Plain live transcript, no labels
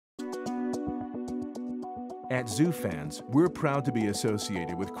At Zoo Fans, we're proud to be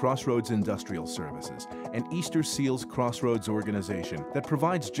associated with Crossroads Industrial Services, an Easter Seals Crossroads organization that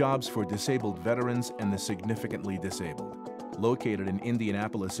provides jobs for disabled veterans and the significantly disabled. Located in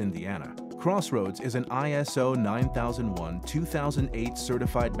Indianapolis, Indiana, Crossroads is an ISO 9001-2008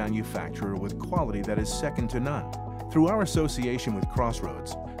 certified manufacturer with quality that is second to none. Through our association with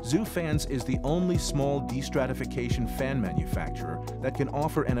Crossroads, Zoo Fans is the only small destratification fan manufacturer that can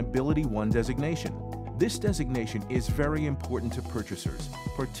offer an Ability 1 designation. This designation is very important to purchasers,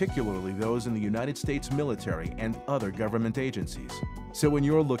 particularly those in the United States military and other government agencies. So when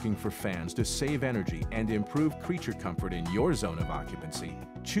you're looking for fans to save energy and improve creature comfort in your zone of occupancy,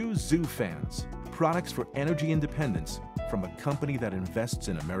 choose Zoo Fans, products for energy independence from a company that invests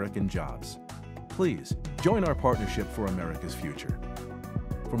in American jobs. Please join our partnership for America's future.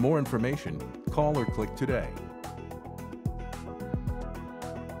 For more information, call or click today.